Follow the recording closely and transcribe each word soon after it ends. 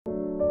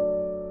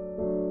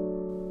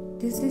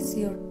This is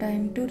your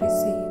time to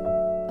receive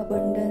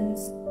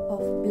abundance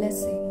of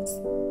blessings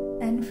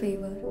and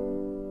favor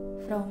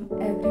from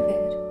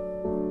everywhere.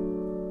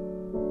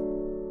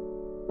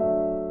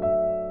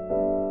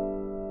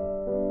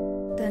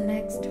 The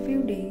next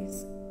few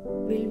days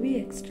will be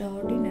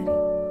extraordinary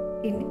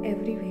in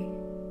every way.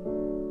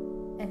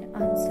 An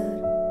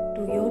answer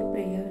to your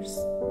prayers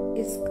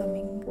is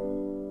coming.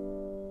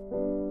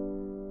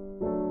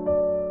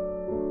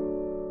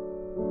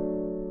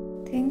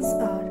 Things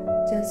are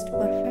just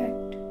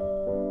perfect.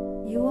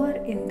 You are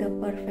in the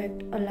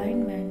perfect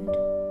alignment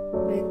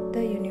with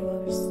the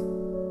universe.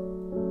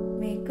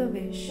 Make a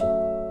wish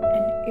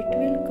and it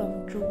will come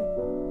true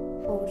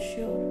for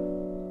sure.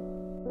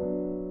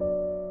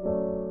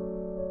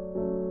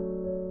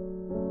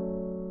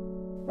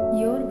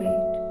 Your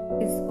wait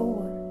is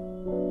over.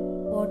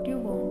 What you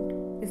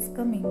want is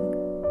coming.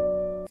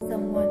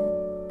 Someone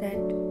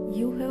that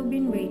you have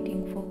been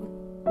waiting for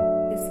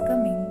is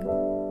coming,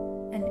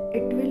 and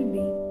it will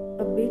be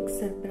a big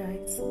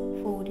surprise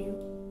for you.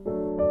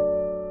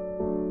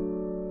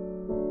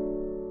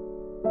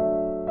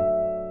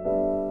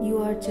 You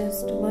are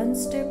just one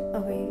step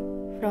away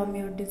from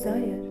your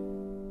desire.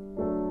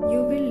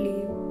 You will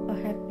live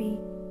a happy,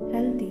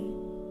 healthy,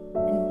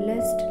 and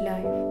blessed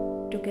life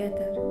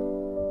together.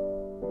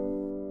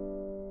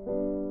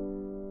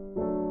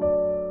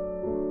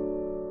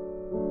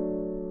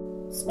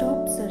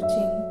 Stop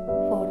searching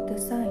for the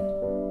sign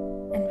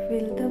and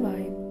feel the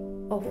vibe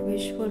of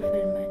wish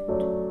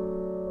fulfillment.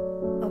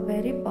 A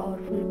very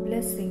powerful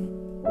blessing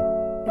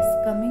is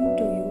coming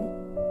to you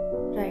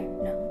right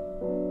now.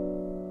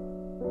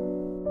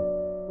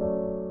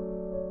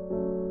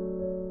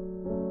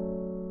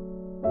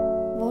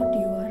 What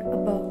you are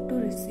about to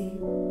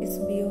receive is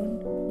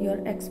beyond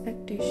your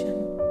expectation.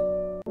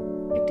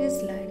 It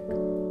is like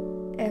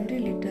every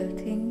little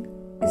thing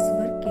is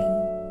working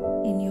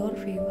in your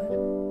favor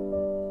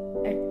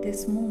at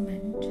this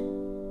moment.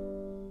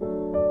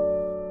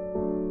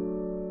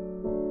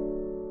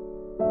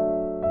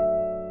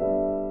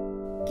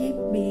 Keep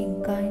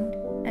being kind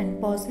and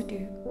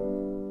positive.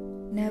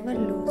 Never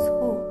lose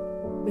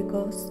hope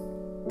because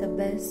the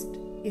best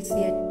is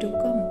yet to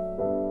come.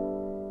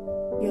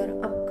 Your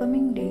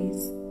upcoming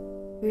days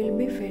will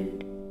be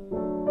filled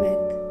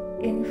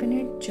with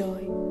infinite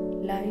joy,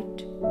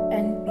 light,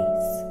 and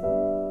peace.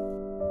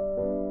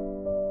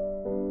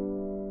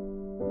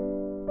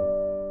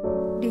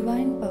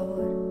 Divine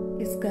power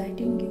is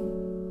guiding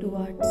you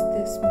towards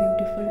this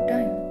beautiful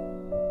time.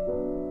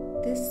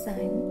 This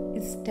sign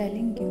is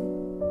telling you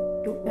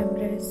to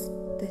embrace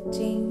the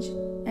change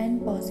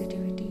and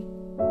positivity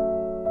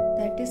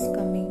that is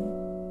coming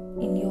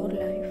in your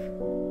life.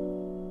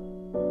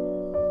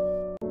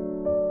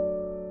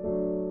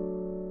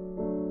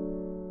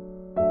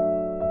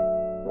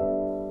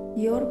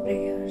 Your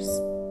prayers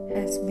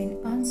has been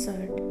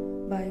answered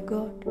by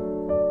God.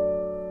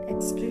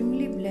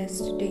 Extremely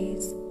blessed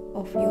days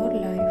of your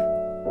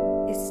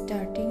life is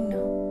starting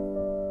now.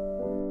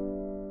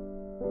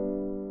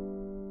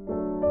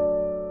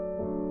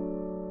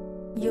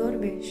 Your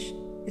wish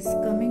is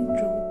coming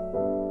true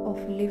of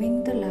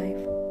living the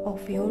life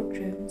of your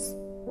dreams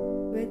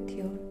with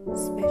your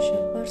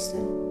special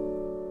person.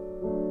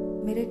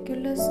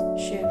 Miraculous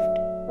shift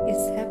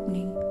is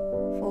happening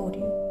for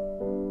you.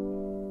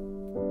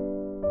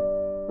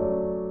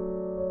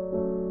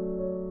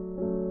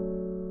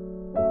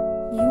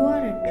 You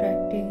are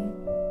attracting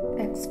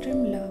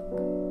extreme luck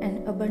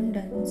and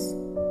abundance.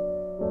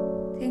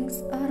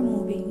 Things are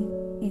moving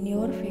in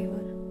your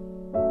favor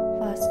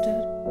faster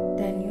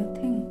than you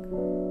think.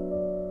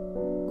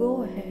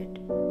 Go ahead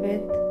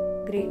with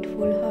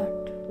grateful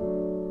heart.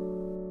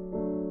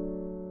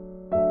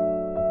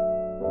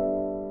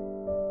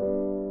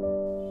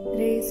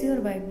 Raise your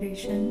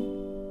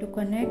vibration to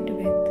connect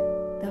with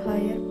the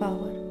higher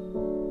power.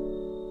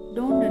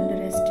 Don't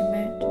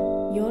underestimate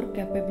your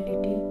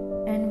capability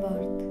and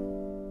worth.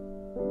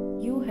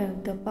 You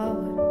have the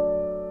power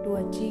to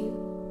achieve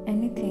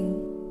anything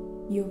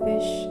you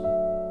wish.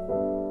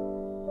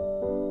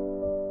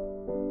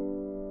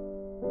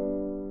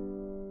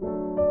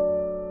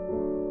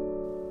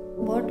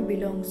 What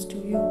belongs to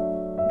you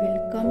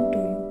will come to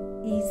you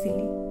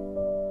easily,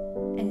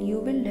 and you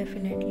will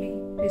definitely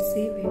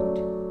receive it.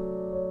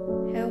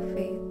 Have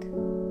faith.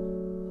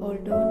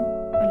 Hold on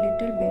a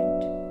little bit.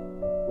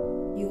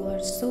 You are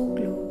so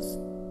close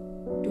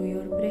to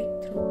your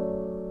breakthrough.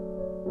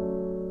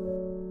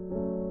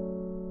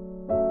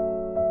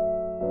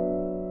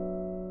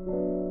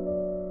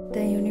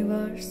 The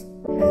universe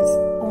has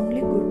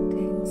only good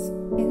things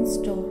in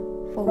store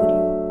for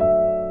you.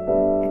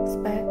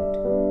 Expect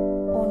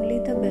only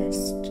the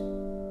best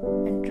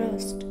and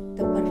trust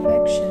the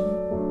perfection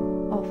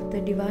of the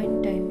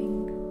divine timing.